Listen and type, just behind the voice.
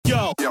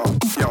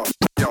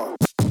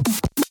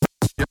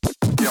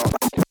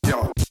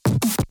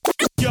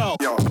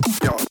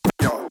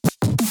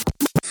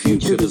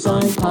Future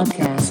Design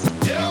Podcast.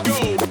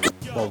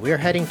 Well, we're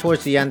heading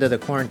towards the end of the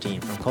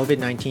quarantine from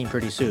COVID-19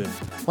 pretty soon.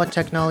 What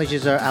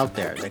technologies are out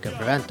there that can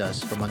prevent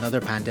us from another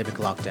pandemic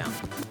lockdown?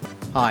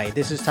 Hi,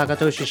 this is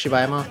Takatoshi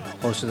Shibayama,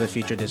 host of the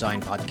Future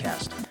Design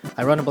Podcast.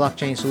 I run a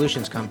blockchain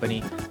solutions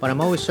company, but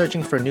I'm always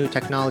searching for new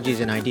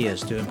technologies and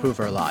ideas to improve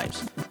our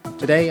lives.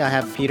 Today, I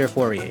have Peter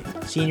Fourier,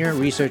 senior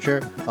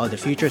researcher of the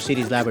Future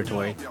Cities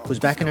Laboratory, who's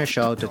back in our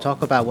show to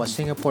talk about what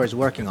Singapore is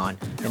working on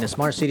in the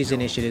Smart Cities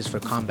initiatives for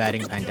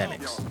combating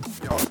pandemics.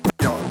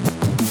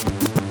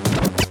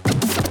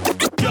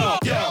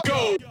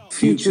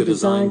 Future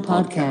Design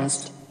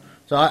Podcast.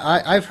 So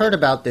I've heard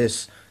about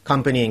this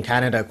company in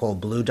Canada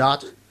called Blue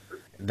Dot,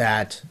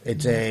 that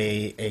it's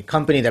a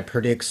company that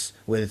predicts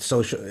with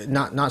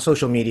not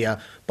social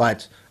media,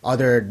 but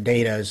other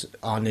data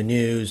on the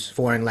news,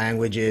 foreign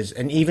languages,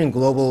 and even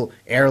global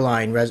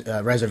airline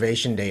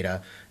reservation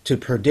data to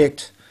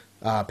predict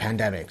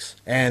pandemics.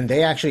 And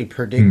they actually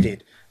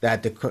predicted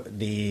that the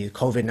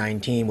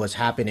COVID-19 was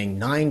happening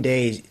 9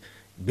 days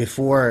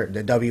before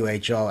the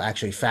WHO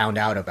actually found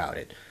out about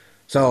it.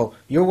 So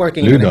you're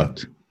working Blue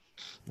Dot.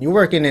 You're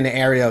working in the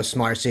area of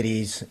smart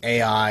cities,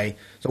 AI.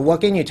 So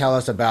what can you tell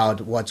us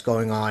about what's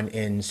going on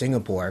in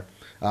Singapore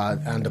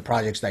and the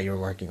projects that you're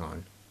working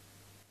on?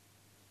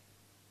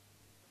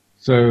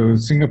 So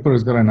Singapore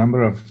has got a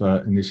number of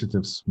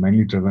initiatives,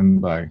 mainly driven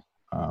by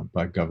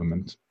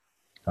government,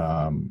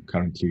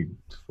 currently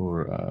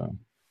for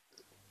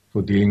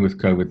dealing with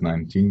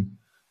COVID-19.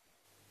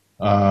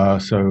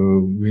 So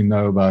we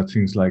know about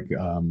things like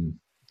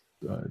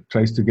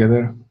Trace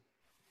Together,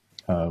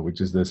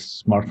 which is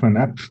this smartphone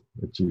app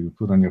that you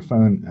put on your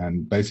phone,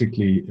 and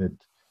basically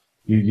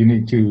you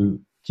need to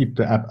keep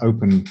the app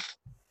open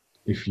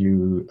if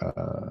you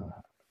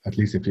at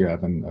least if you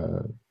have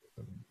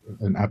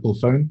an Apple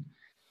phone,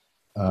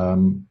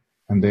 and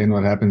then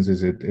what happens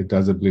is it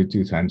does a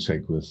Bluetooth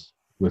handshake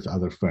with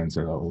other phones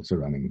that are also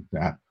running the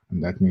app,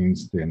 and that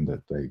means then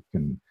that they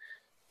can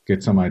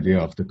get some idea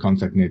of the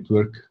contact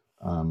network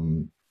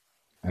and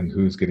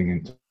who's getting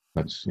in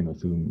touch,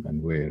 with whom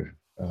and where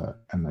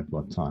and at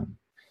what time.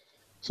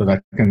 So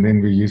that can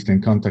then be used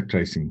in contact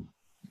tracing.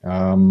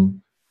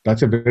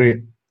 That's a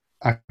very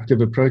active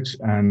approach,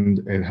 and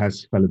it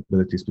has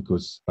fallibilities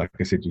because, like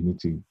I said, you need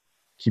to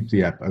keep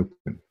the app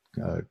open.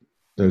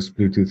 Those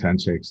Bluetooth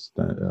handshakes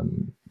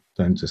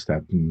don't just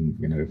happen,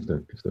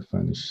 if the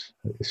phone is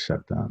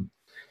shut down.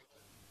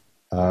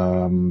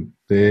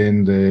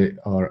 Then there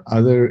are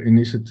other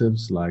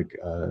initiatives like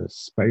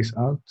Space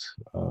Out,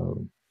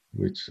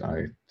 which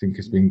I think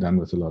is being done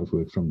with a lot of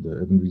work from the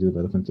Urban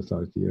Redevelopment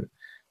Authority here,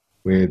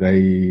 where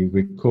they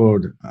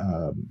record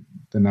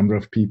the number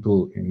of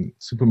people in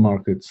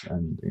supermarkets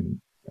and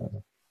in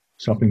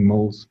shopping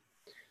malls,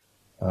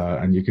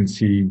 and you can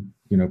see,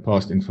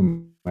 past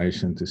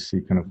information to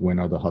see kind of when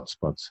are the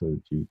hotspots, so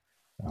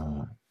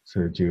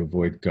that you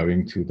avoid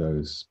going to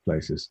those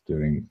places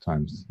during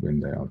times when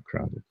they are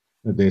crowded.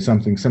 There's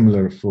something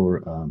similar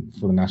for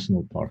the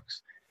national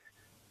parks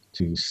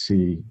to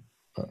see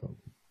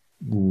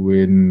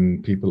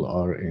when people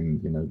are in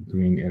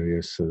green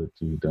areas, so that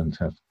you don't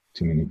have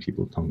too many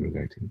people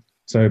congregating.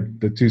 So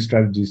the two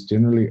strategies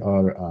generally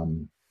are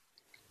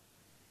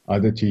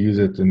either to use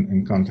it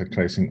in contact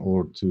tracing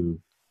or to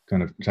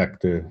kind of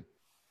track the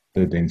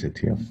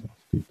density of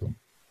people.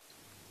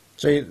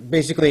 So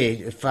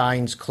basically it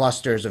finds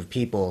clusters of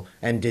people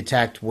and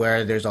detect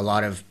where there's a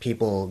lot of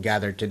people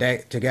gathered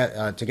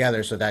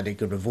together so that they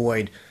could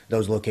avoid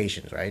those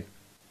locations, right?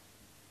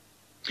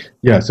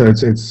 Yeah, so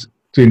it's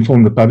to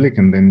inform the public,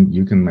 and then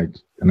you can make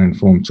an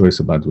informed choice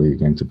about where you're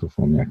going to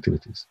perform your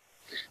activities.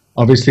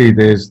 Obviously,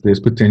 there's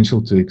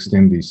potential to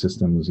extend these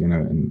systems,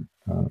 in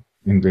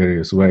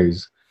various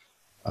ways,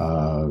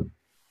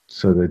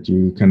 so that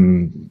you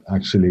can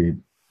actually,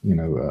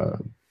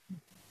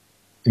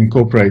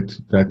 incorporate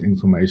that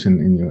information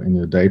in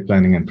your day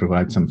planning and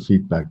provide some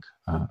feedback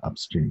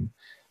upstream.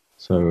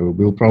 So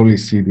we'll probably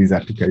see these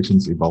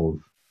applications evolve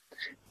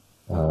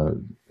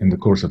in the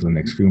course of the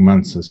next few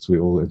months as we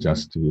all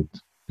adjust to it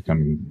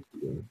becoming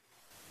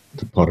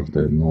the part of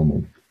the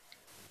normal.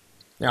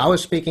 Now, I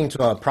was speaking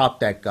to a prop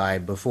tech guy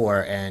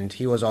before, and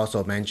he was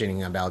also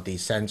mentioning about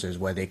these sensors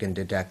where they can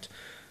detect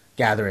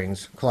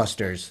gatherings,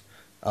 clusters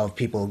of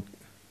people,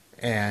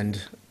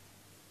 and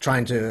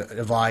trying to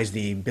advise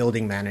the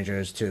building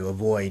managers to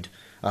avoid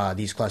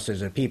these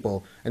clusters of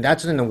people. And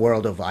that's in the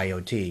world of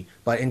IoT.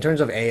 But in terms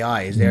of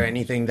AI, is there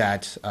anything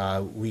that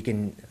we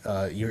can,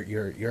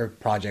 your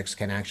projects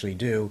can actually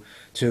do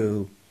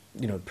to,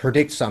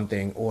 predict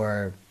something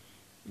or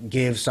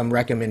give some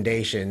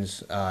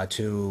recommendations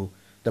to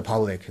the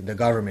public, the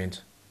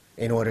government,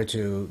 in order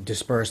to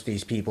disperse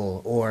these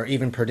people or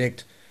even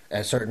predict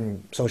a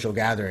certain social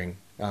gathering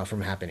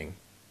from happening?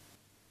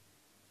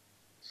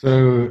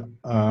 So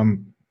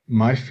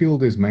my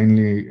field is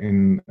mainly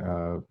in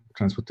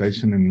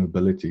transportation and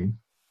mobility,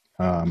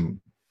 and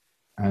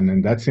And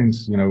in that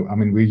sense, I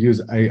mean, we use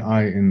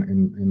AI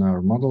in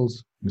our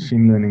models,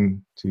 machine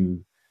learning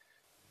to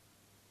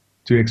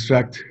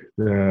extract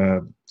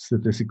the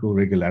statistical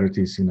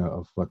regularities,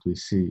 of what we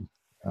see,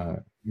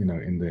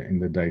 in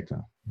the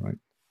data, right?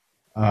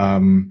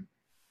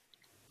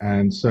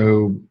 And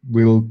so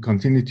we'll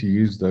continue to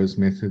use those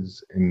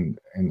methods in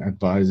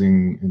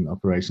advising, in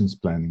operations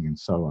planning, and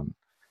so on.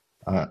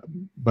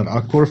 But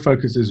our core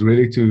focus is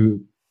really to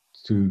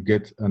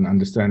get an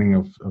understanding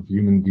of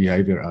human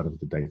behavior out of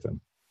the data,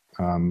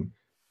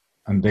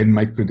 and then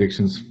make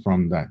predictions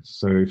from that.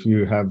 So if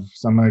you have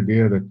some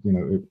idea that,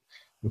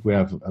 if we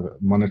have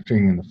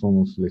monitoring in the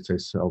form of, let's say,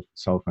 cell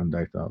phone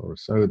data or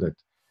so, that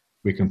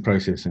we can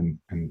process in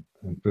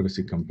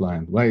privacy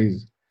compliant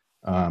ways,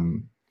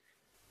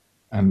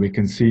 and we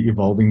can see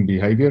evolving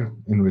behavior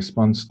in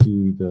response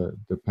to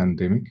the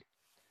pandemic,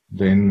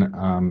 then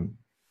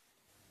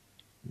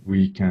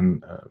we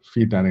can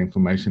feed that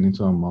information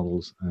into our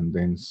models and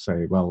then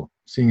say, well,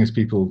 seeing as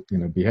people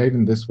behave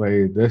in this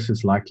way, this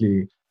is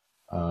likely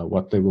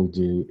what they will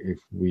do if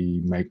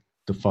we make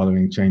the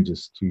following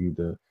changes to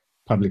the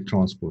public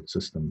transport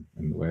system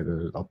and the way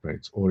that it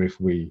operates, or if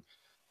we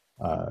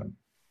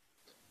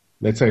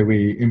let's say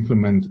we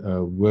implement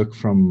a work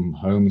from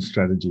home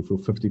strategy for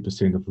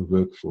 50% of the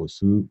workforce.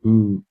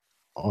 Who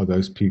are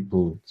those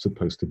people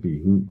supposed to be?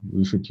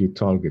 Who should you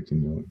target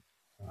in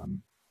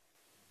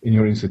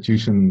your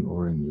institution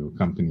or in your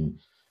company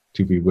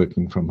to be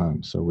working from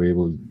home? So where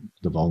will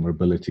the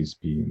vulnerabilities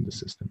be in the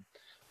system?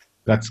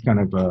 That's kind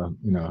of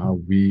how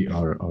we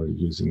are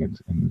using it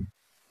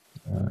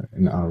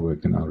in our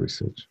work and our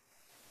research.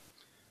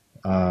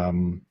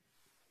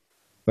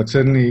 But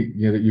certainly,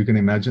 you can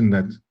imagine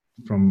that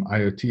from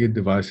IoT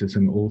devices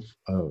and all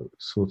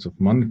sorts of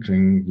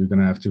monitoring, you're going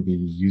to have to be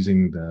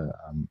using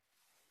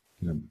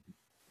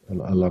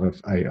a lot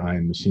of AI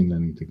and machine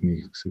learning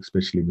techniques,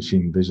 especially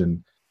machine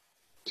vision,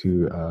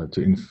 to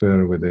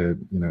infer whether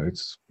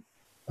it's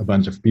a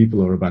bunch of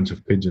people or a bunch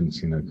of pigeons,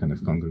 kind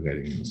of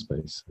congregating in the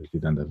space. If you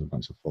don't have a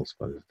bunch of false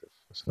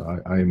positives.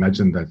 So I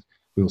imagine that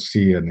we'll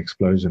see an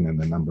explosion in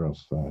the number of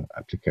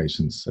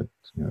applications that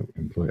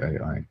employ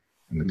AI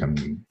in the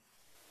coming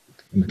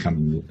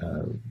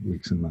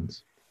weeks and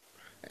months.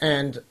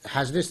 And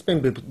has this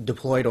been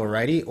deployed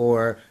already,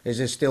 or is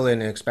it still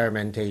in an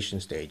experimentation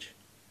stage?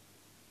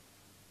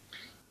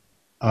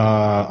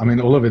 I mean,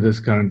 all of it is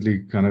currently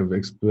kind of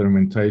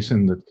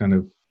experimentation that kind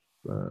of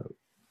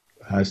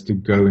has to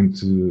go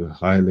into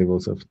high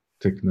levels of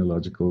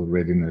technological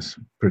readiness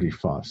pretty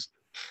fast.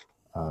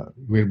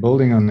 We're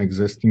building on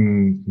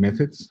existing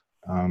methods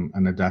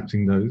and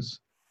adapting those.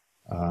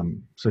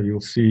 So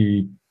you'll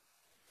see,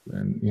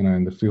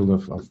 in the field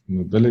of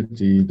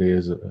mobility,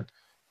 there's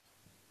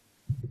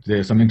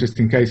some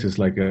interesting cases,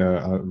 like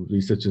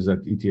researchers at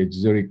ETH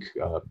Zurich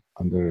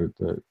under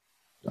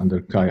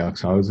Kai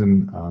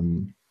Axhausen.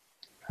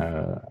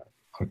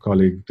 Our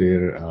colleague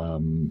there,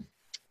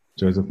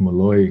 Joseph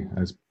Molloy,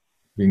 has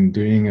been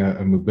doing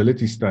a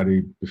mobility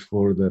study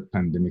before the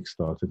pandemic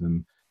started,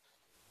 and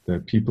the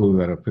people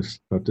that are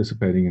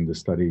participating in the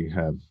study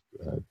have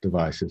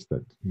devices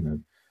that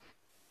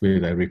where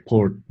they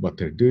report what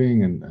they're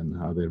doing and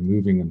how they're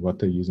moving and what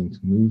they're using to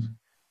move.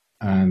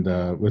 And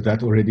with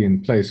that already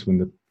in place, when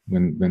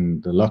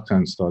the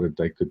lockdown started,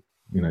 they could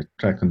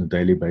track on a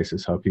daily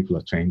basis how people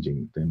are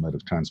changing their mode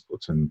of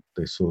transport. And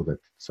they saw that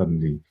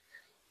suddenly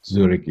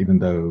Zurich, even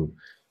though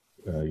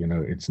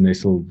it's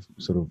nestled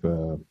sort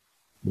of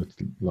with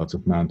lots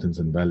of mountains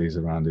and valleys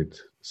around it,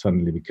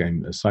 suddenly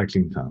became a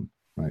cycling town,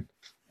 right?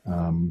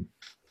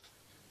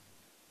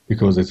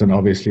 Because it's an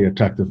obviously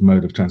attractive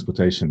mode of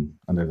transportation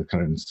under the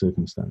current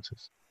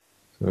circumstances.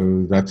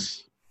 So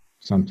that's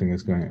something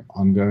that's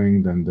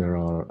ongoing. Then there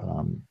are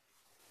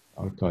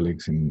our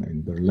colleagues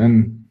in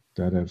Berlin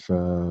that have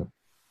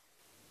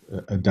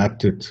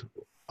adapted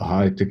a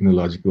high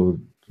technological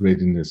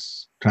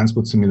readiness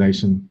transport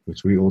simulation,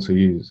 which we also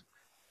use,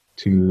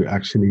 to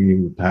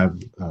actually have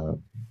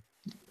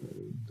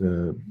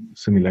the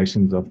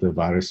simulations of the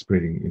virus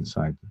spreading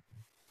inside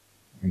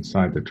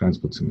the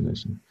transport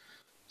simulation.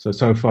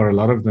 So far, a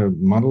lot of the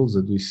models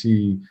that we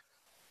see,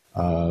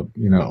 are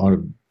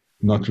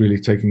not really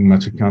taking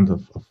much account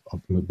of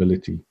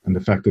mobility and the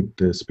fact that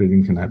the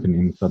spreading can happen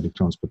in public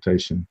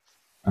transportation,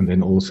 and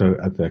then also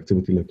at the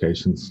activity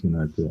locations,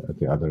 at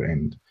the other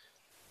end.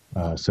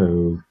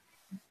 So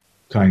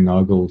Kai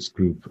Nagel's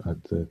group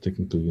at the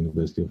Technical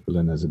University of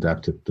Berlin has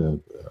adapted the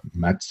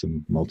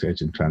MATSIM,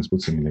 multi-agent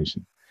transport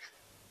simulation,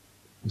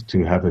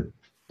 to have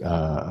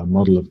a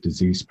model of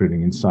disease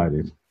spreading inside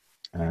it.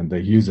 And they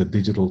use a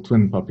digital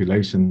twin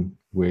population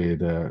where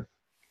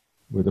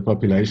the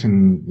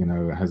population,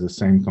 has the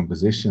same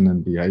composition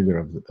and behavior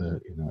of,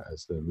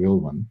 as the real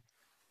one.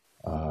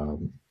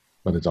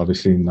 But it's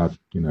obviously not,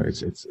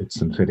 it's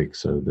synthetic.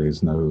 So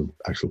there's no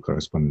actual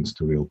correspondence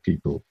to real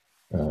people,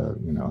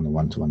 on a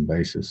one-to-one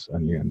basis,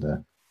 only in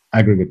the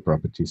aggregate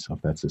properties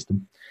of that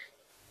system.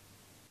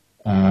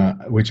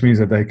 Which means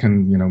that they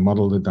can,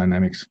 model the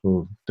dynamics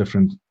for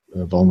different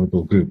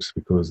vulnerable groups,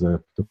 because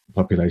the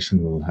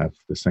population will have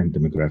the same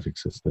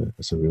demographics as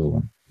the real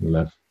one. You'll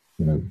have,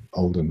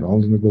 old and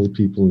vulnerable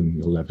people, and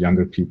you'll have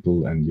younger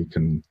people, and you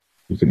can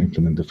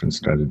implement different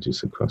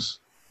strategies across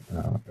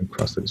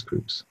those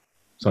groups.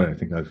 Sorry, I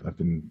think I've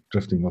been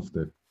drifting off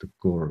the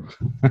core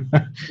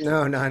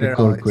No, not the at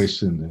all. core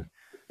question there.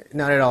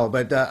 Not at all.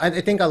 But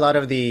I think a lot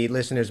of the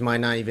listeners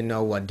might not even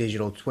know what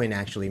digital twin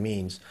actually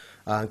means.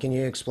 Can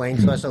you explain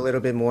to us a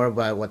little bit more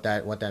about what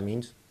that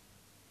means?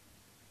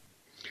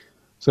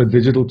 So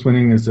digital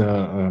twinning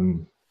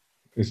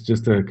is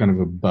just a kind of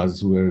a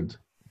buzzword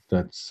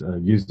that's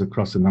used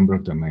across a number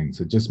of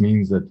domains. It just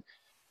means that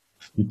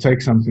you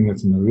take something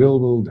that's in the real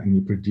world and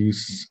you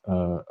produce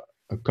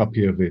a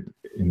copy of it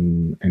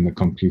in a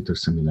computer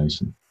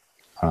simulation.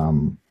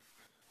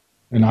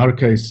 In our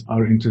case,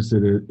 our interest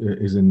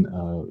is in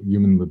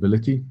human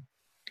mobility.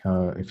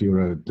 If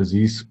you're a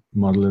disease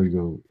modeler,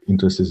 your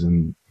interest is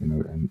in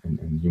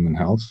human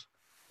health.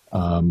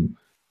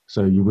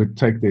 So you would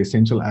take the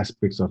essential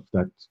aspects of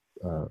that,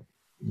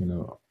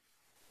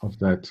 of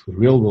that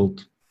real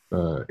world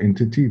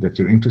entity that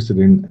you're interested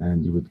in,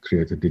 and you would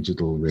create a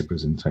digital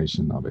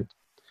representation of it.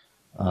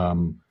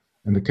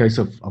 In the case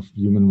of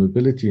human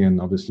mobility and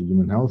obviously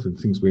human health and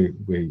things where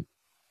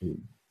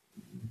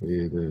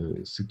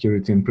the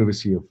security and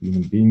privacy of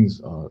human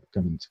beings are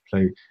coming into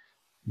play,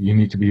 you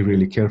need to be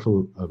really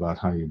careful about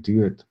how you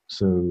do it,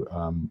 so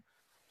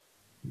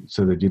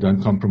that you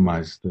don't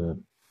compromise the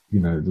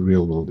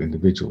real world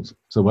individuals.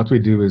 So what we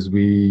do is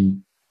we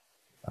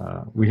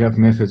have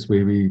methods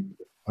where we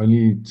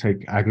only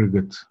take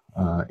aggregate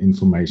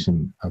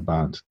information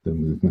about the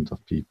movement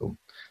of people,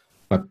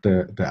 but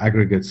the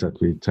aggregates that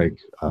we take,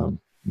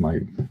 my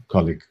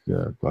colleague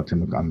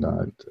Kwatemuk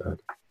Anda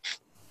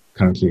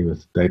currently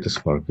with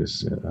DataSpark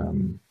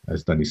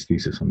has done his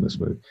thesis on this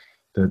work.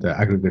 The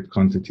aggregate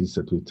quantities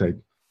that we take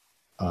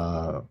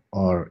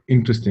are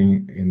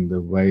interesting in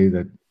the way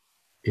that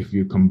if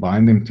you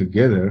combine them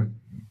together,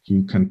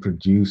 you can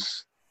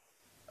produce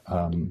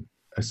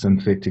a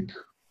synthetic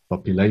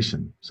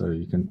population. So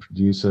you can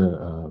produce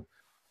a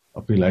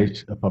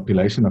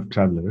population of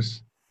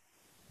travelers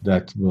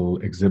that will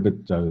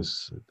exhibit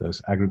those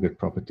aggregate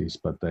properties,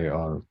 but they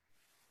are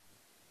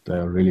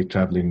really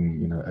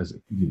traveling, as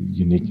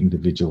unique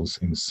individuals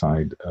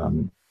inside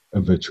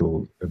a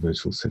virtual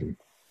city.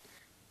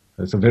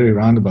 It's a very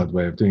roundabout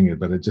way of doing it,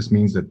 but it just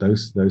means that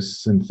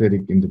those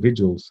synthetic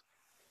individuals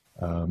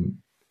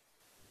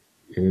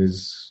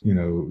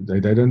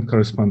they don't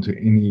correspond to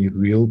any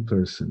real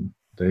person.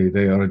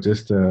 They are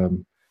just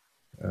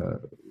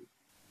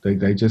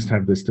they just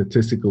have the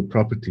statistical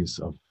properties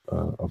of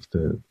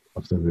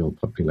the real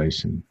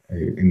population,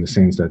 in the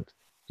sense that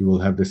you will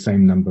have the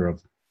same number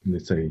of,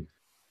 let's say,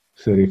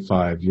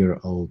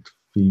 35-year-old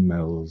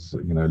females,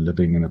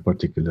 living in a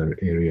particular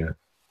area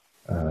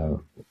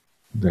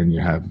than you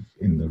have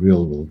in the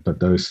real world. But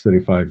those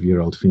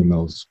 35-year-old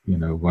females,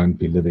 won't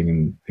be living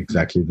in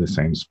exactly the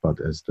same spot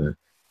as the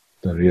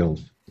real,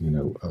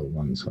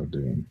 ones are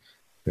doing.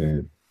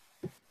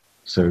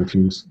 So if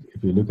you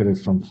look at it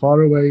from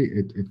far away,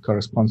 it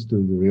corresponds to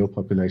the real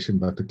population.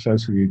 But the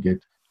closer you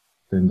get,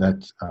 then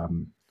that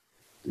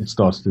it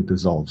starts to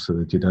dissolve, so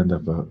that you don't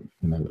have a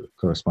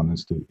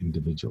correspondence to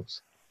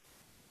individuals.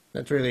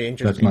 That's really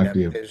interesting. That might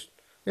be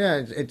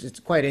it's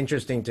quite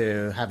interesting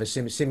to have a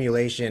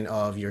simulation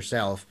of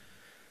yourself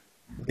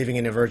living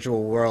in a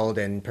virtual world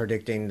and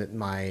predicting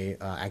my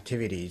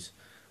activities.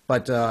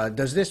 But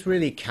does this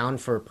really count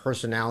for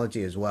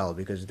personality as well?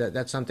 Because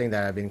that's something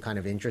that I've been kind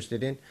of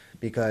interested in,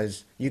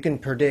 because you can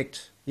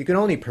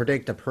only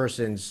predict a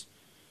person's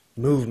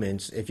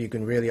movements if you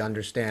can really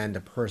understand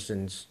the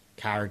person's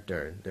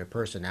character, their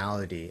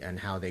personality, and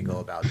how they go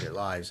about their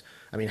lives.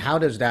 I mean, how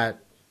does that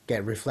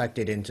get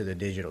reflected into the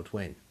digital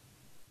twin?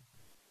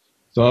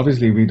 So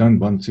obviously we don't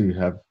want to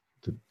have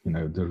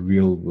the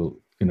real world.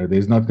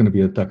 There's not going to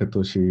be a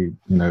Takatoshi,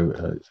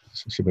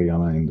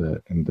 Shibayama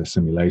in the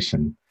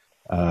simulation.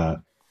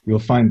 You'll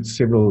find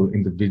several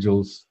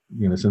individuals,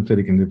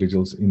 synthetic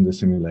individuals in the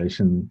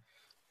simulation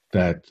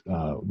that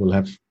will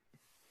have,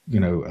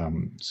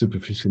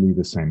 superficially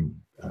the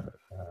same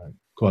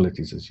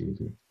qualities as you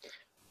do,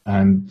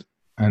 and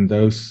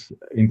those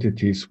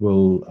entities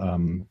will,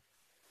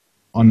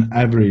 on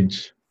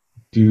average,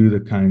 do the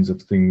kinds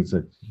of things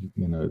that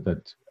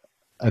that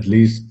at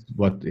least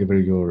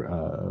whatever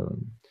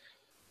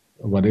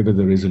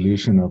the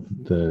resolution of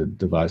the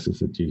devices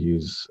that you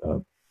use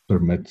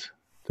permit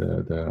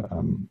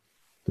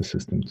the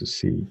system to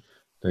see.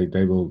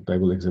 They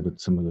will exhibit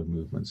similar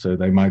movements. So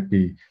they might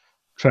be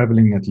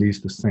traveling at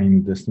least the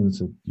same distance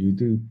that you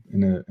do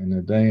in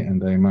a day, and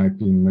they might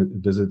be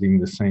visiting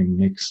the same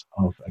mix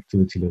of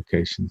activity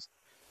locations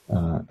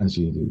as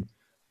you do.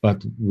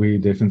 But we're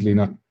definitely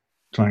not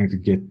trying to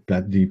get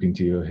that deep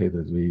into your head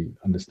that we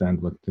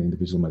understand what the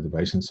individual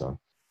motivations are.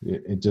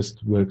 It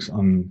just works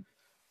on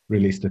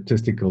really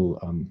statistical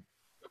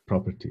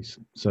properties.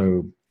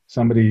 So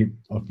somebody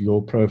of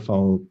your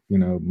profile,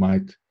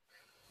 might,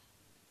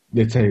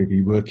 let's say,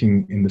 be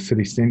working in the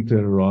city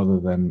center rather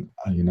than,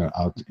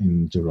 out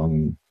in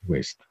Jurong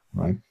West.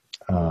 right?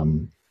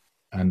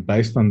 And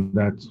based on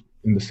that,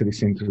 in the city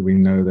center, we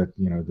know that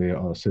there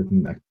are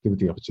certain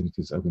activity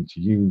opportunities open to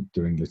you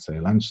during, let's say,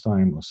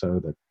 lunchtime or so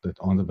that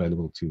aren't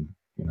available to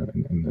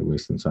in the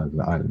western side of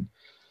the island.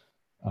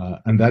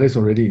 And that is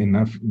already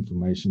enough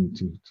information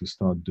to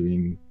start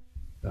doing,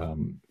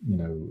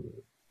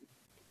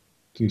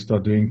 to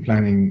start doing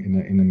planning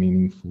in a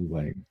meaningful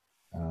way.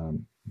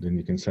 Then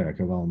you can say,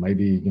 okay, well,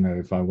 maybe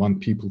if I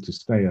want people to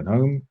stay at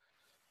home,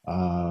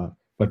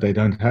 but they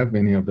don't have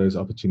any of those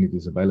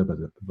opportunities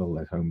available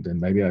at home, then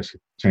maybe I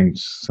should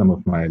change some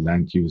of my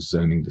land use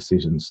zoning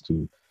decisions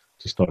to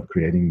start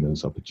creating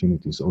those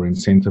opportunities or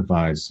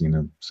incentivize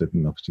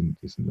certain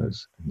opportunities in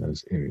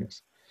those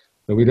areas.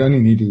 So we'd only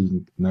need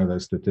to know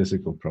those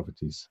statistical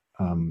properties,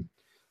 and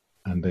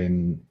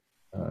then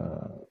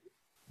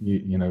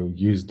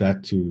use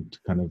that to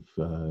kind of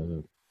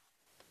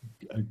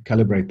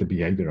calibrate the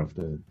behavior of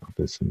the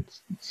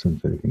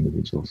synthetic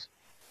individuals.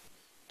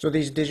 So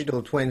these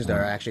digital twins that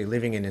are actually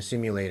living in a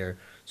simulator.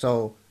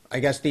 So I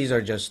guess these are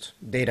just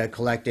data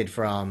collected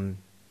from,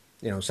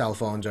 cell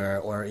phones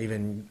or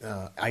even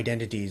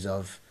identities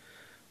of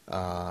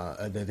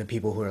the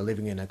people who are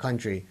living in a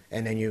country,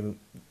 and then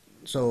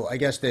So I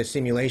guess the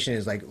simulation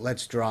is like,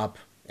 let's drop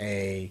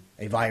a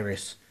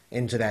virus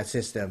into that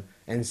system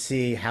and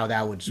see how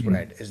that would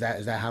spread. Is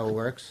that how it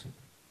works?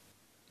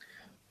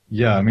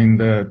 Yeah, I mean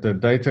the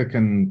data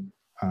can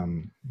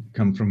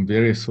come from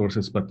various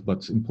sources, but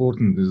what's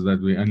important is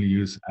that we only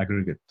use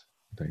aggregate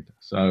data.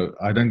 So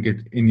I don't get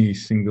any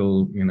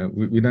single,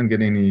 we don't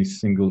get any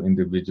single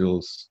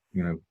individual's,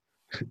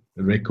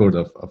 record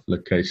of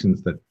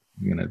locations that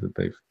that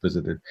they've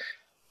visited.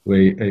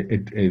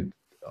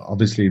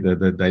 Obviously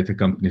the data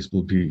companies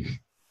will be,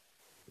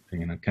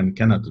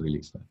 cannot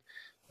release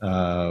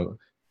that.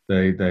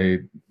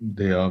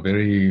 There are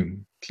very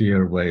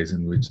clear ways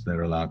in which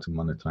they're allowed to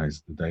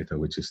monetize the data,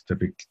 which is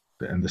typical,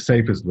 and the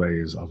safest way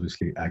is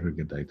obviously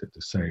aggregate data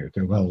to say,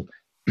 okay, well,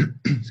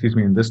 excuse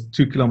me, in this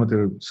 2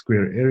 kilometer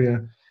square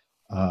area,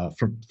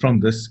 from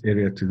this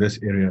area to this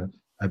area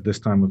at this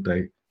time of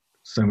day,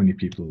 so many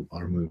people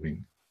are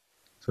moving.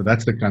 So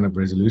that's the kind of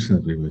resolution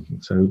that we're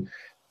working. So,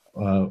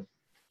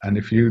 and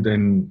if you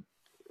then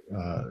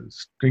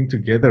string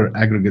together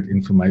aggregate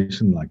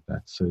information like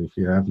that, so if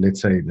you have,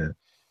 let's say,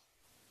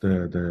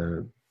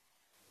 that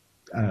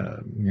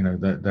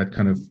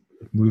kind of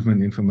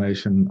movement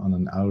information on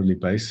an hourly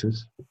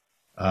basis,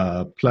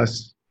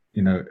 plus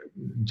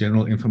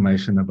general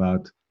information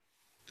about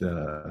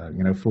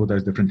for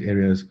those different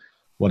areas,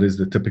 what is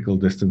the typical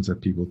distance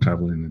that people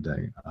travel in a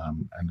day,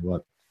 and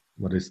what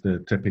is the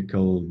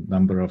typical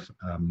number of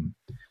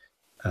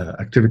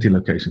activity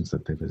locations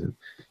that they visit.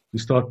 You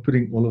start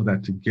putting all of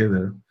that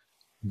together,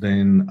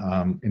 then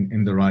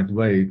in the right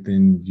way,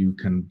 then you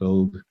can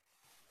build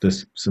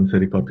this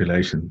synthetic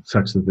population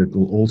such that it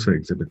will also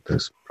exhibit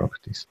those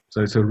properties.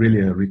 So it's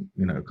really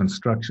a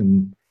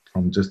construction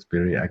from just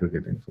very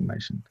aggregate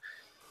information.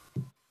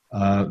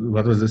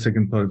 What was the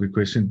second part of the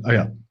question? Oh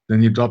yeah,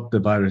 then you drop the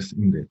virus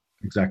in there.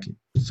 Exactly.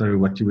 So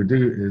what you would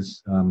do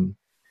is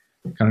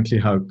currently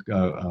how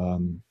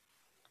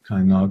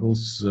Kai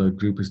Nagel's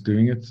group is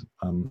doing it,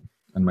 and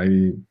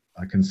maybe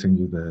I can send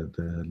you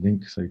the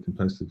link so you can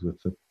post it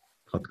with the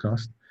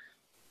podcast.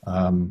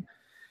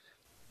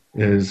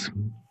 Is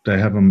they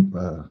have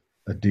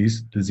a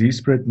disease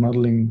spread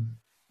modeling,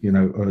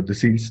 or a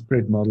disease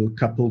spread model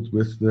coupled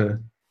with the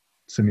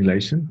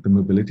simulation, the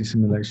mobility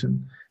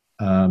simulation.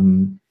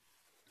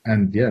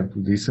 And yeah,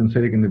 these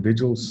synthetic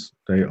individuals,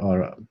 they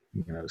are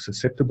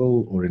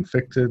susceptible or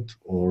infected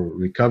or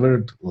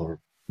recovered or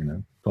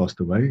passed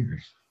away.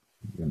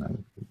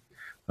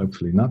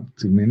 Hopefully not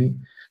too many.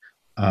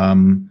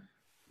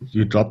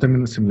 You drop them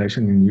in the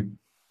simulation and you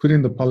put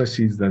in the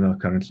policies that are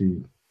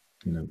currently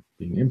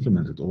being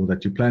implemented or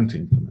that you plan to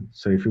implement.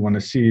 So if you want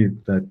to see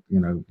that,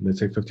 let's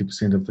say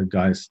 50% of the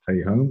guys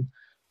stay home,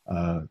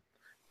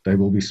 they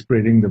will be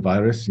spreading the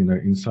virus,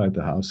 inside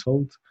the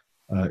household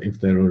if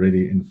they're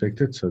already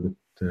infected. So that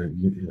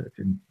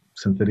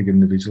synthetic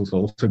individuals are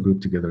also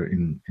grouped together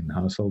in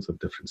households of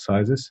different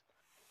sizes.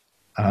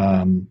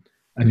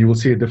 And you will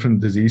see a different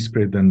disease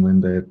spread than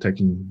when they're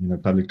taking,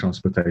 public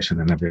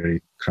transportation in a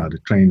very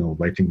crowded train or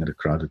waiting at a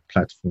crowded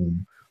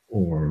platform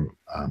or,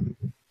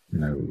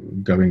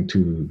 going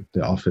to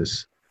the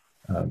office.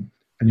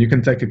 And you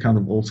can take account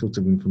of all sorts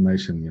of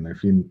information.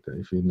 If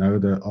you know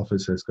the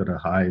office has got a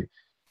high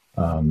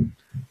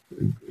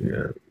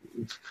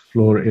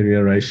floor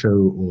area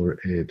ratio, or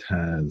it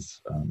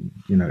has,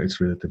 it's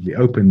relatively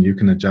open, you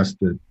can adjust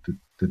the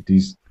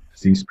disease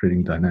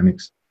spreading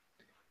dynamics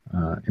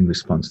in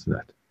response to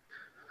that.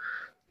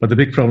 But the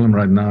big problem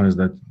right now is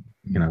that,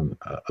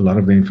 a lot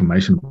of the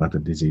information about the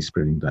disease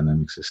spreading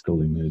dynamics is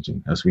still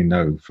emerging, as we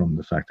know from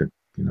the fact that,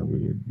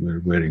 we're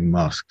wearing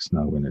masks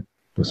now when it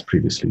was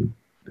previously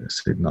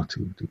said not to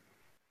do.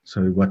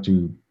 So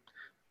the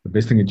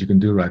best thing that you can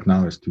do right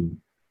now is to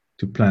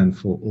plan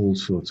for all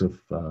sorts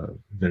of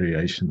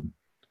variation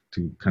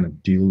to kind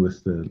of deal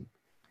with the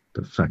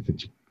fact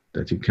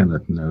that you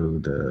cannot know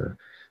the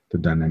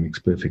dynamics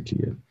perfectly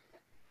yet.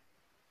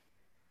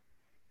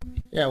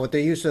 Yeah, with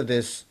the use of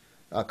this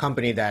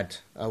company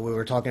that we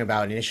were talking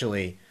about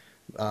initially,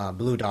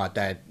 Blue Dot,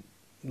 that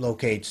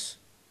locates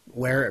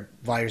where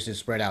viruses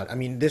spread out. I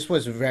mean, this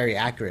was very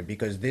accurate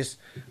because this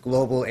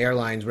global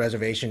airlines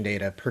reservation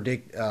data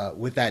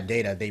with that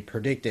data, they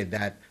predicted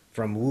that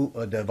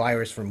the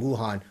virus from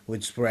Wuhan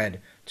would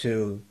spread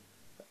to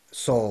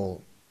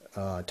Seoul,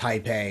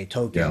 Taipei, Yeah.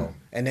 Tokyo,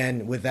 and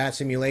then with that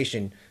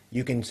simulation,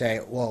 you can say,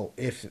 well,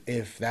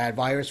 if that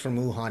virus from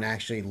Wuhan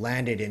actually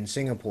landed in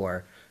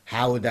Singapore,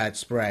 how would that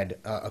spread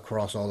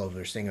across all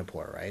over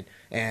Singapore, right?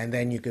 And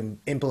then you can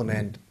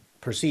implement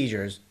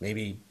procedures.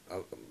 Maybe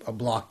a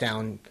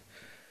lockdown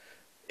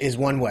is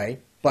one way,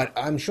 but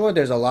I'm sure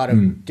there's a lot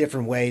of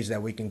different ways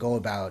that we can go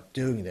about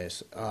doing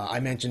this. I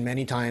mentioned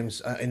many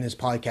times in this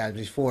podcast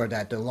before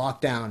that the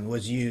lockdown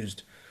was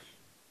used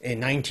in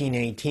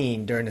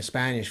 1918 during the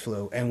Spanish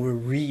flu, and we're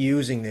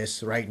reusing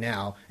this right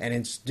now, and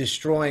it's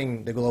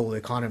destroying the global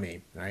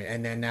economy, right?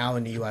 And then now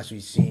in the U.S.,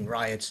 we've seen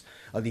riots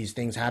of these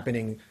things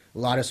happening. A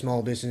lot of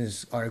small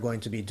businesses are going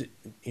to be,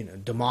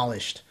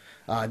 demolished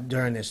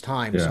during this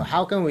time. So Yeah.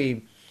 how can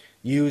we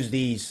use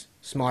these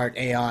smart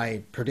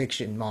AI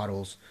prediction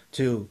models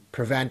to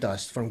prevent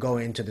us from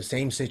going into the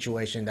same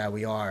situation that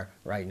we are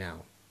right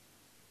now?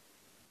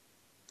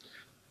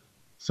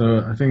 So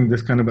I think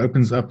this kind of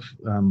opens up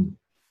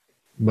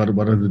what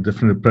are the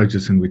different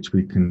approaches in which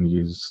we can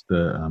use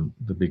the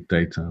big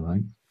data,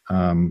 right?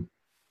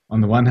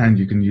 On the one hand,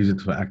 you can use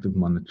it for active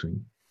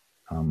monitoring,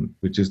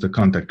 which is the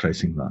contact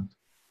tracing route.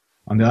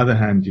 On the other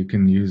hand, you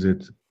can use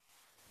it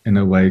in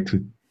a way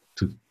to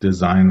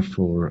design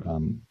for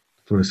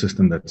a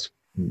system that's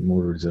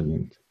more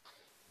resilient.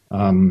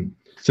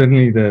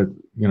 Certainly, the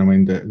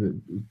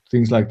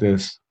things like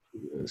this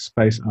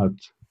Space Out,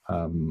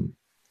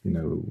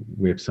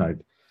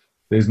 website.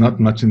 There's not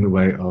much in the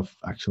way of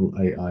actual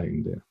AI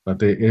in there, but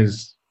there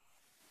is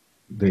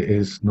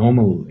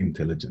normal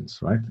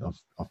intelligence, right, of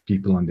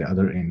people on the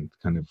other end,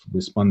 kind of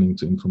responding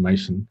to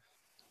information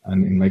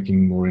and in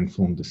making more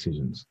informed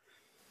decisions.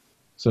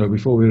 So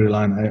before we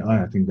rely on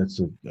AI, I think that's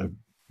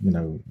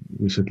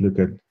we should look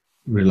at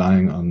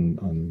relying on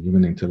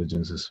human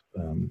intelligence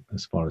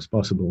as far as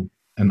possible,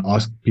 and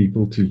ask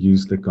people to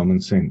use their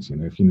common sense.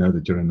 If you know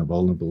that you're in a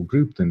vulnerable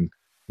group, then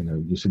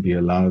you should be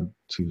allowed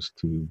to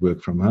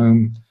work from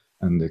home,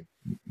 and there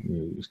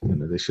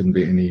shouldn't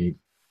be any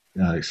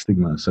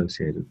stigma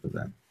associated with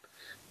that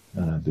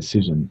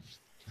decision.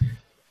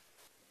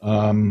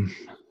 Then,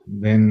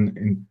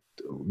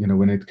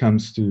 when it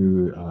comes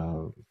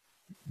to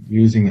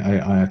using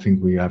AI, I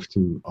think we have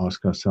to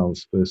ask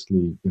ourselves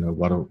firstly,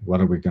 what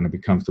are we going to be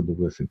comfortable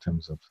with in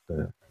terms of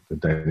the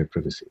data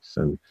privacy?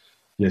 So,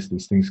 yes,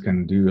 these things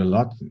can do a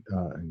lot,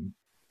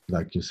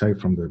 like you say,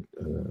 from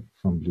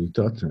Blue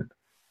Dot,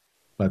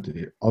 but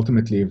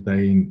ultimately,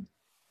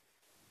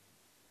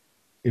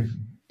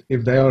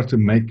 if they are to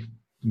make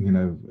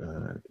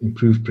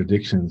improved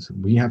predictions,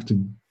 we have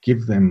to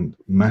give them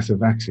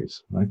massive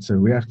access, right? So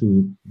we have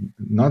to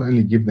not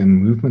only give them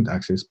movement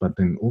access, but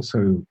then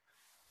also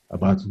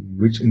about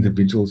which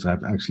individuals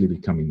have actually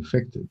become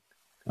infected,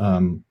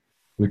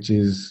 which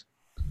is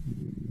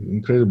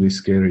incredibly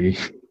scary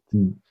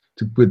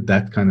to put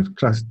that kind of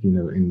trust,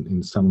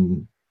 in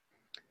some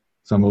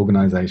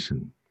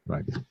organization,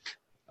 right?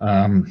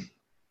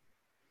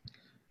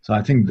 So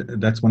I think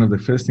that's one of the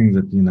first things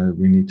that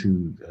we need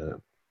to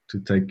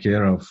take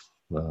care of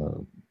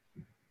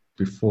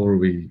before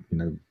we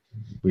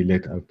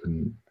let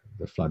open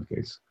the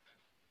floodgates,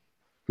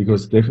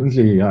 because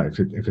definitely, yeah, if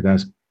it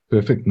has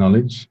perfect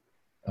knowledge,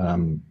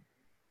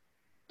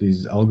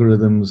 these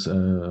algorithms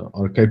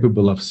are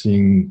capable of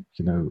seeing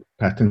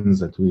patterns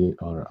that we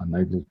are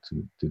unable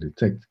to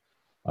detect.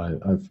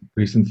 I've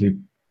recently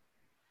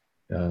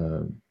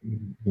been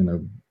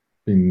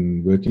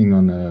working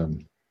on a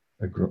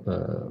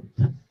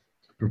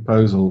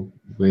proposal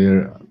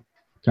where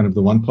kind of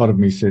the one part of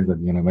me said that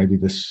maybe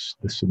this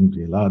shouldn't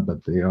be allowed,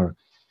 but they are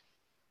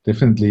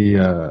definitely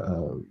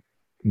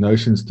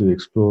notions to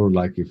explore,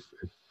 like if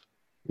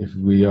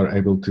we are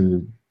able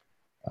to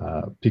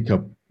pick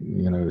up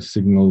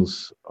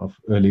signals of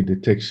early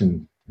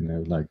detection,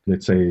 like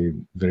let's say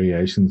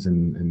variations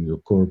in your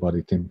core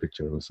body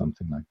temperature or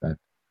something like that,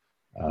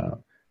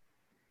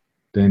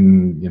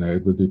 then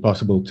it would be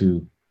possible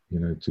to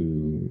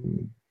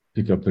to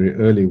pick up very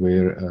early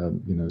where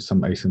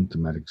some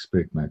asymptomatic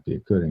spread might be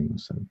occurring or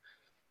so.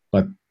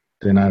 But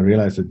then I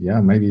realized that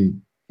maybe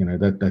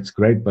that's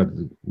great, but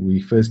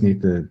we first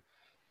need the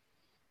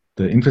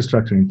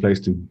infrastructure in place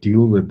to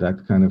deal with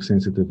that kind of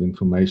sensitive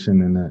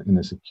information in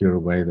a secure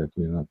way that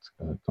we're not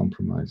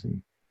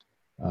compromising.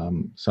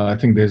 So I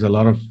think there's a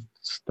lot of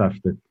stuff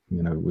that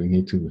we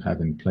need to have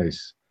in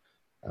place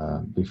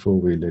before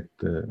we let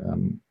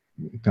the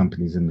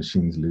companies and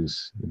machines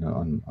loose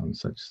on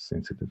such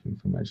sensitive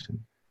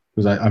information.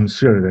 Because I'm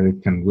sure that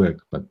it can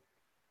work, but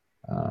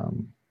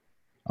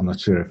I'm not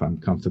sure if I'm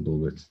comfortable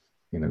with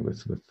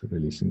with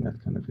releasing that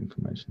kind of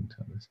information to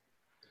others.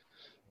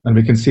 And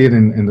we can see it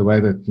in the way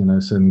that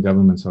certain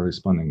governments are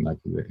responding. Like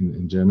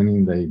in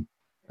Germany, they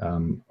are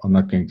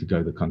not going to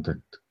go the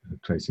contact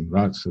tracing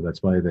routes. So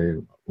that's why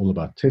they're all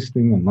about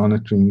testing and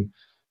monitoring.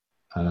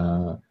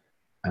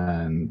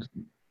 And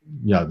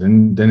yeah,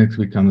 then it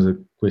becomes a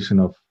question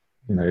of,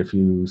 if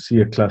you see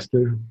a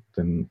cluster,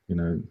 then,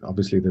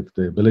 obviously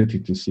the ability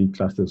to see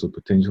clusters or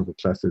potential for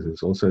clusters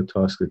is also a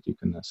task that you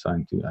can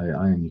assign to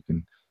AI, and you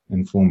can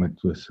inform it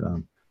with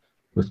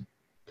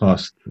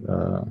past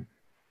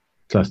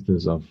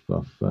clusters of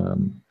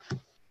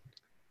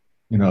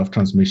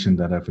transmission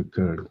that have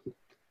occurred,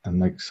 and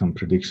make some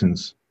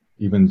predictions,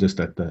 even just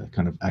at the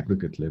kind of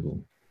aggregate level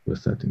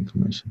with that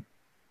information.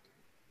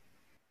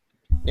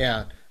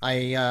 Yeah,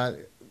 I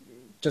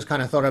just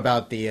kind of thought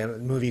about the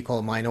movie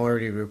called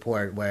Minority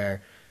Report,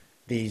 where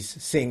these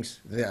sinks,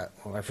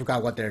 I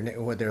forgot what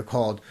they're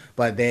called,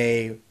 but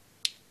they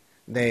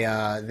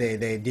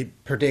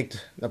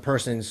predict the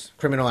person's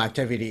criminal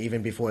activity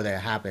even before they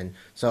happen.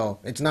 So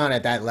it's not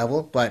at that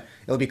level, but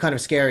it'll be kind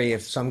of scary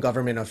if some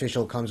government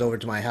official comes over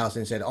to my house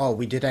and said, "Oh,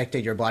 we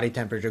detected your body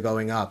temperature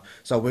going up,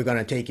 so we're going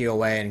to take you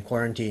away and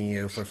quarantine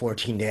you for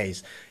 14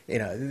 days."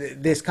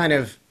 This kind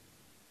of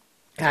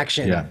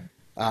action. Yeah.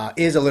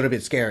 Is a little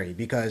bit scary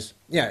because,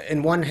 yeah,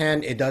 in one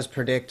hand, it does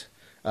predict,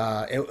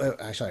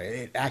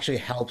 it actually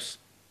helps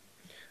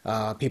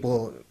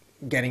people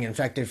getting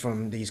infected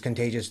from these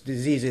contagious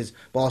diseases,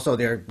 but also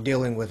they're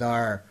dealing with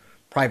our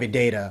private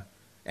data.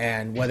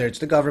 And whether it's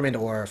the government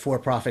or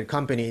for-profit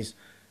companies,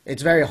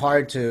 it's very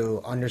hard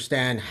to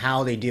understand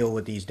how they deal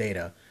with these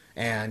data.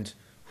 And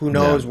who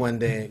knows when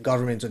the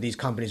governments of these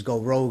companies go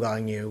rogue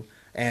on you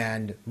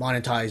and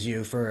monetize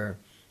you for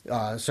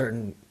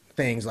certain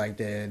things like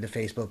the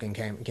Facebook and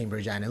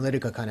Cambridge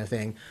Analytica kind of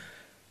thing.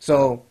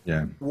 So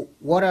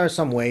what are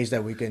some ways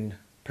that we can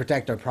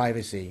protect our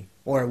privacy,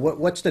 or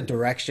what's the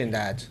direction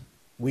that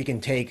we can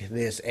take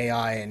this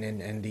AI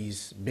and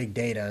these big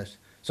data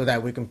so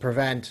that we can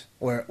prevent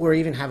or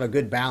even have a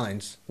good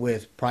balance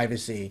with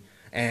privacy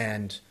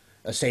and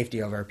a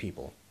safety of our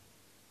people?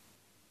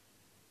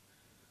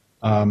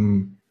 I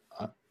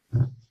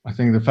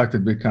think the fact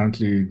that we're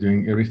currently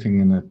doing everything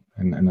in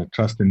a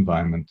trust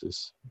environment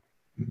is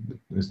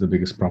the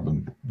biggest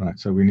problem, right?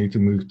 So we need to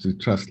move to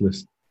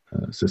trustless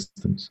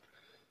systems.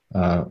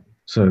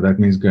 So that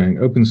means going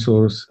open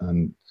source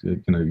and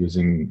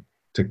using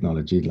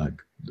technology like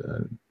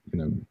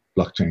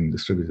blockchain,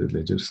 distributed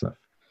ledger stuff.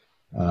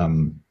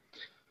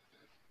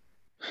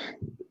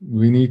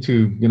 We need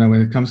to,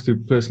 when it comes to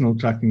personal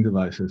tracking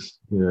devices,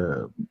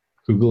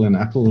 Google and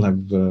Apple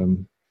have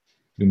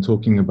been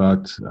talking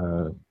about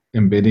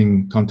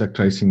embedding contact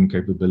tracing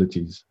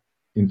capabilities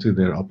into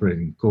their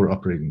core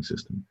operating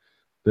system.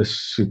 This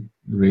should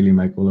really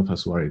make all of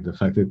us worried. The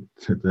fact that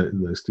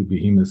those two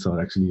behemoths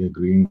are actually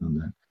agreeing on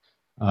that.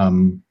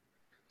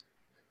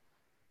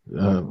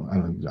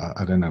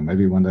 I don't know.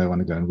 Maybe one day I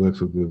want to go and work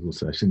for Google,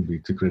 so I shouldn't be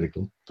too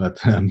critical.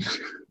 But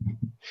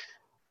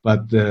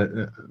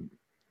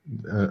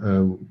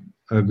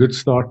a good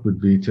start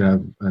would be to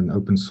have an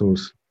open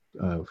source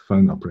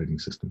phone operating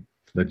system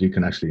that you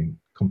can actually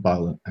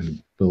compile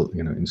and build,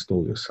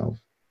 install yourself.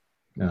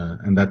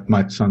 And that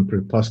might sound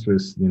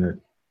preposterous,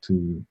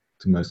 to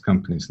most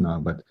companies now,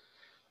 but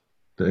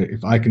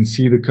if I can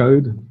see the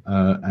code,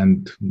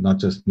 and not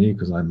just me,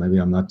 because maybe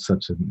I'm not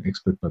such an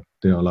expert, but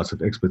there are lots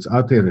of experts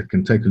out there that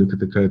can take a look at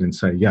the code and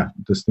say, yeah,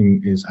 this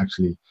thing is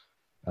actually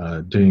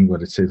doing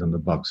what it says on the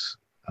box.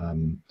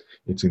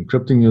 It's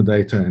encrypting your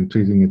data and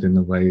treating it in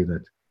a way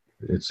that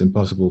it's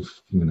impossible,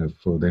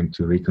 for them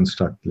to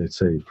reconstruct, let's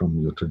say, from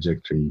your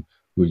trajectory,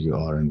 who you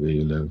are and where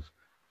you live.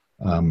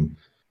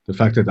 The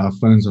fact that our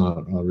phones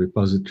are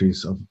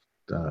repositories of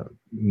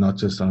not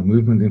just our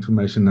movement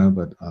information now,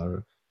 but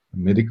our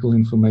medical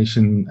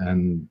information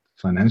and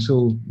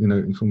financial,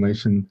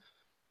 information.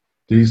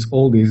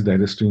 All these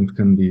data streams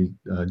can be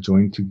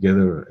joined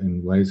together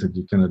in ways that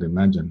you cannot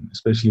imagine,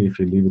 especially if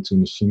you leave it to a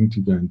machine to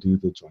go and do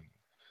the joining.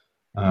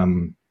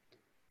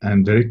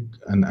 And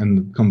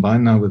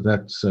combined now with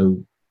that,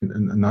 so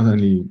not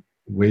only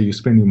where you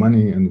spend your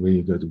money and where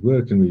you go to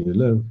work and where you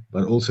live,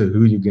 but also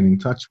who you get in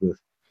touch with,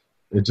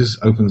 it just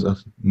opens up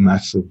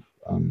massive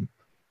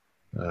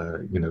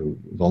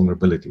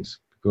vulnerabilities,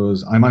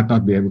 because I might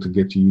not be able to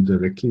get to you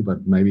directly,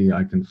 but maybe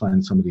I can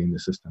find somebody in the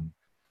system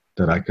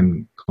that I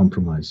can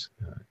compromise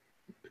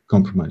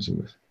you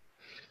with.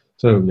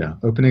 So yeah,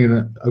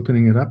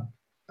 opening it up,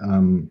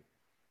 and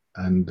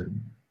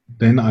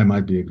then I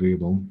might be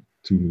agreeable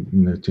to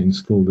to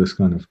install this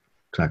kind of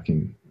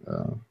tracking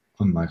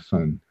on my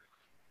phone.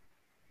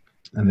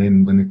 And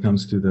then when it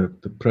comes to the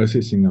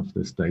processing of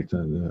this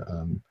data,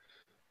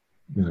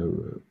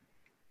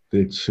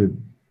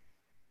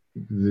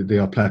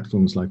 there are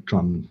platforms like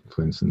Tron,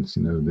 for instance,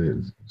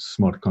 there's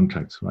smart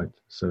contracts, right?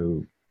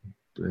 So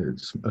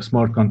a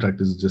smart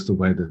contract is just a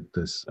way that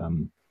this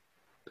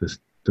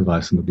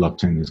device in the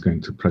blockchain is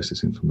going to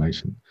process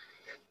information.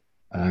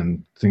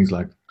 And things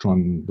like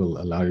Tron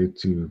will allow you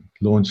to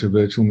launch a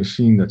virtual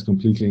machine that's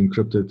completely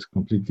encrypted,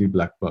 completely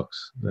black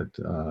box, that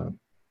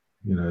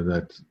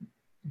that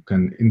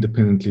can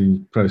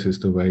independently process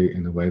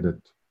in a way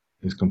that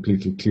is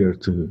completely clear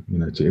to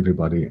to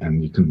everybody,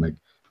 and you can make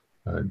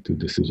do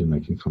decision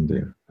making from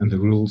there. And the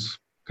rules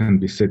can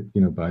be set,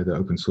 by the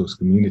open source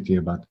community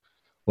about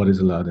what is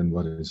allowed and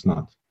what is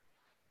not.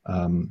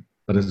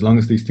 But as long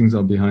as these things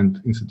are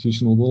behind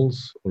institutional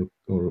walls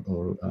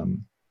or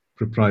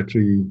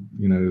proprietary,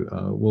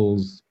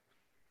 walls,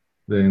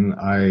 then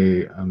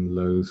I am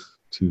loath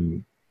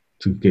to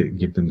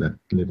give them that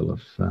level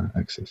of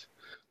access.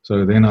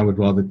 So then I would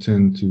rather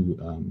turn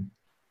to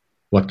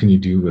what can you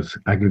do with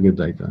aggregate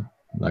data?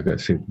 Like I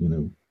said,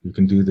 you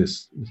can do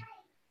this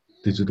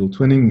digital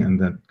twinning, and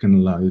that can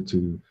allow you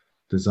to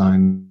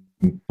design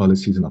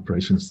policies and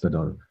operations that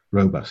are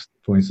robust.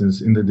 For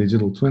instance, in the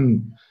digital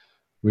twin,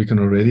 we can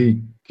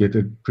already get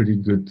a pretty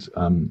good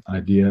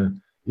idea,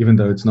 even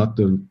though it's not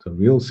the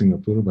real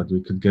Singapore, but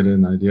we could get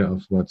an idea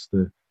of what's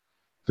the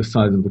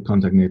size of the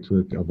contact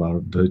network of our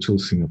virtual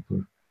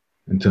Singapore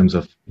in terms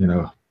of,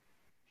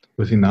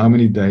 within how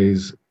many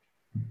days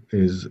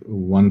is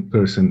one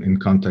person in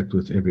contact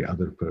with every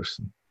other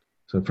person.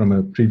 So from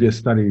a previous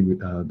study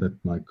that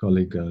my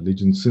colleague Lee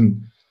Jun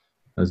Sun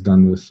has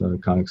done with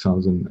Kyle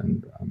Exhausen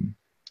and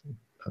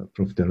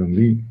Prof. Darren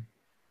Lee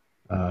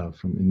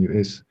from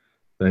NUS,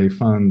 they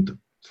found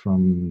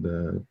from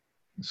the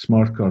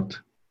smart card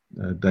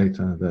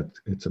data that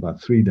it's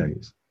about 3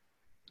 days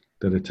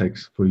that it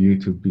takes for you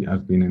to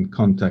have been in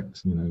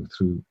contact,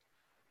 through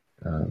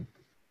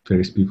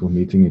various people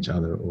meeting each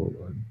other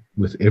or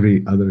with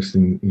every other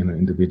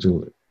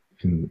individual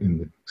in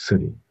the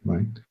city,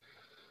 right?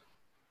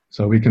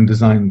 So we can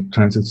design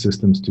transit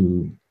systems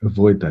to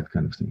avoid that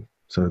kind of thing.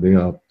 So there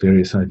are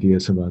various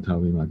ideas about how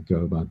we might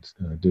go about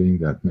doing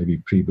that,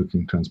 maybe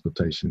pre-booking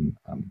transportation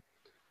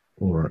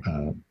or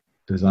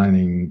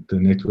designing the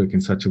network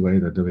in such a way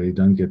that we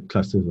don't get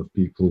clusters of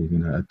people,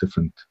 at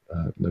different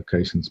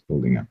locations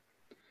building up.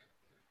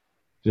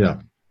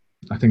 Yeah,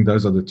 I think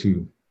those are the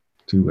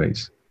two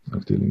ways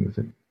of dealing with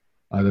it,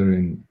 either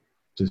in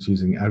just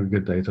using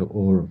aggregate data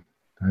or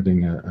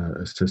having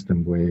a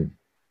system where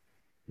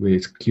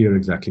it's clear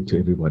exactly to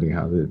everybody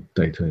how the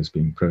data is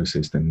being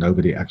processed and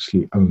nobody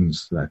actually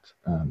owns that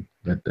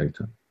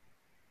data.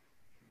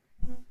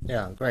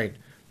 Yeah, great.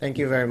 Thank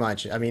you very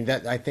much. I mean,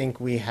 I think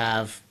we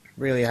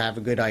really have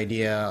a good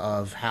idea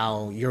of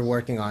how you're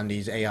working on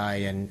these AI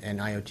and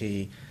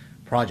IoT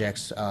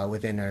projects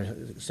within our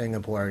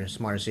Singapore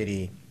Smart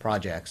City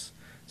projects.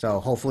 So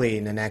hopefully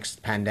in the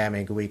next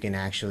pandemic, we can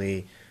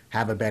actually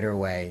have a better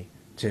way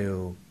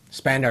to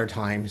spend our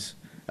times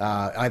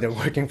either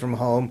working from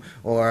home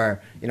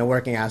or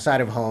working outside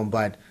of home,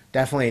 but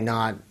definitely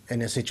not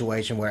in a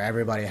situation where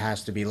everybody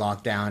has to be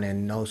locked down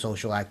and no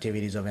social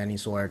activities of any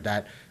sort.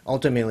 That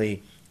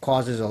ultimately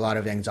causes a lot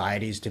of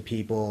anxieties to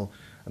people,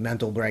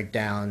 mental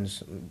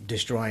breakdowns,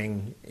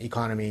 destroying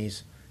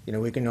economies.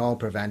 We can all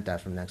prevent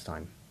that from next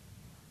time.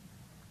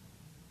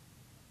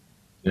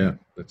 Yeah,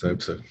 let's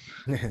hope so.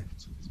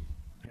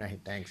 Right,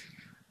 thanks.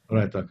 All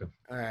right, Taka.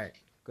 All right,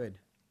 good.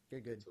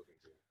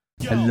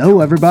 Hello,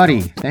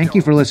 everybody. Thank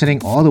you for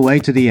listening all the way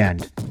to the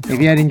end.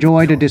 If you had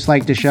enjoyed or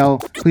disliked the show,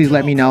 please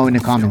let me know in the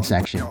comment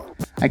section.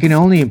 I can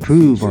only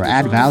improve or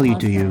add value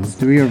to you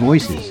through your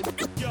voices.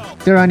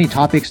 If there are any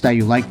topics that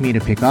you'd like me to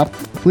pick up,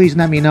 please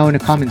let me know in the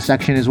comment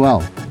section as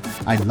well.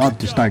 I'd love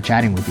to start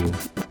chatting with you.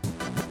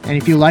 And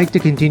if you'd like to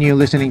continue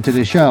listening to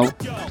the show,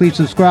 please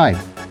subscribe.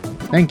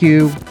 Thank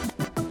you.